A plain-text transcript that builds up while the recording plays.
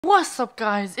What's up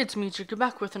guys, it's me Tricky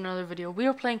back with another video. We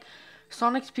are playing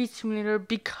Sonic Speed Simulator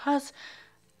because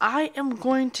I am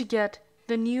going to get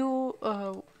the new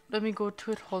let me go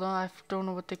to it, hold on, I don't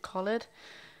know what they call it.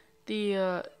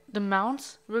 The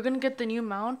mounts. We're gonna get the new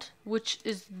mount, which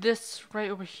is this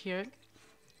right over here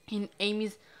in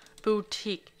Amy's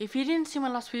boutique. If you didn't see my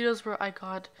last videos where I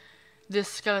got this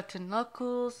skeleton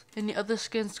Knuckles and the other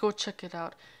skins, go check it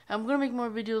out. I'm gonna make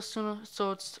more videos soon,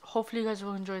 so hopefully you guys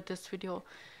will enjoy this video.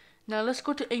 Now let's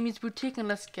go to Amy's boutique and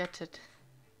let's get it.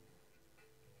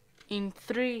 In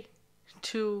 3,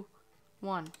 2,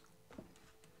 1.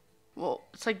 Well,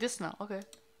 it's like this now. Okay.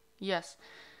 Yes.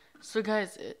 So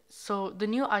guys, so the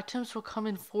new items will come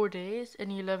in 4 days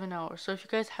and 11 hours. So if you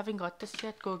guys haven't got this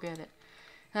yet, go get it.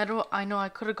 And I know I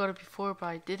could have got it before, but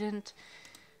I didn't.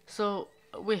 So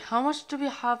wait, how much do we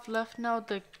have left now?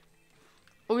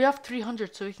 Oh, we have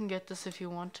 300, so we can get this if you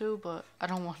want to, but I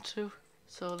don't want to.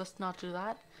 So let's not do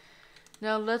that.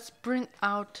 Now let's bring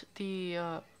out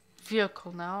the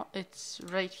vehicle now. It's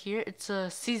right here. It's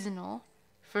a seasonal.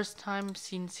 First time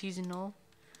seen seasonal.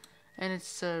 And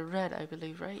it's red, I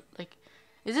believe, right? Like,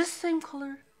 is this the same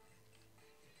color?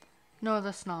 No,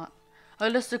 that's not.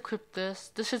 Alright, let's equip this.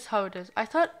 This is how it is. I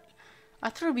thought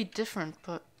it would be different,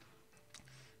 but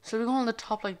so we go on the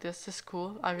top like this. This is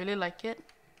cool. I really like it.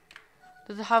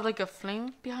 Does it have like a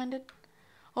flame behind it?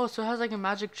 Oh, so it has like a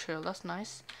magic trail. That's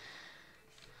nice.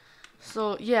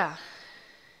 So yeah,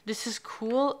 this is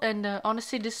cool, and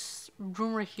honestly this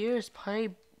room right here is probably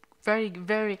very,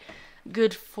 very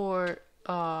good for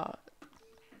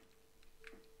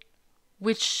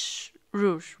Witch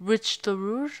the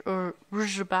Rouge, or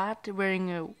Rouge the Bat wearing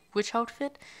a witch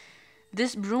outfit.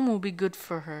 This broom will be good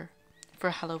for her for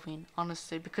Halloween,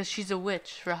 honestly, because she's a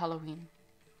witch for Halloween.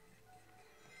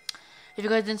 If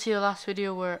you guys didn't see the last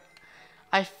video where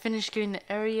I finished getting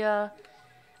the area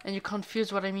and you're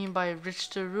confused what I mean by Rich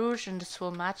the Rouge, and this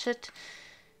will match it.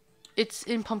 It's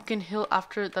in Pumpkin Hill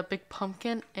after the big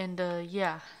pumpkin, and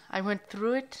yeah, I went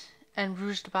through it and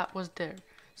Rouge the Bat was there.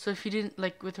 So if you didn't,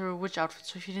 like, with her witch outfit,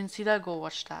 so if you didn't see that, go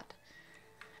watch that.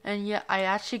 And yeah, I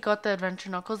actually got the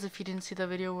Adventure Knuckles. If you didn't see the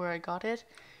video where I got it,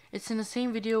 it's in the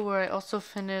same video where I also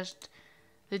finished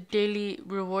the daily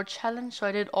reward challenge. So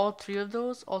I did all 3 of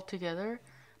those all together.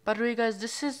 By the way guys,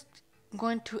 this is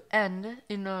going to end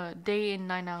in a day in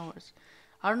 9 hours.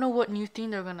 I don't know what new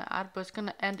thing they're gonna add, but it's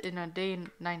gonna end in a day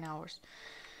in 9 hours.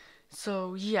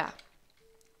 So yeah,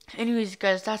 anyways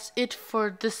guys, that's it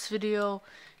for this video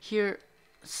here.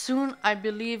 Soon, I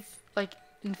believe, like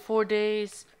in 4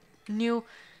 days, new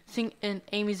thing in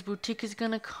Amy's boutique is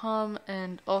gonna come,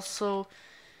 and also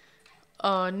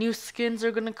new skins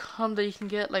are gonna come that you can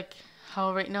get, like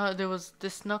how right now there was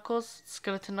this Knuckles,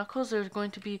 skeleton Knuckles. There's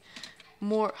going to be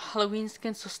more Halloween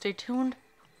skins, so stay tuned.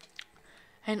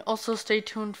 And also stay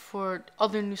tuned for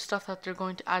other new stuff that they're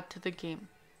going to add to the game.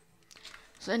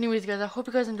 So anyways guys, I hope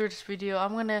you guys enjoyed this video.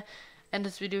 I'm gonna end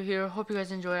this video here. Hope you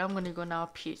guys enjoy. I'm gonna go now.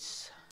 Peace.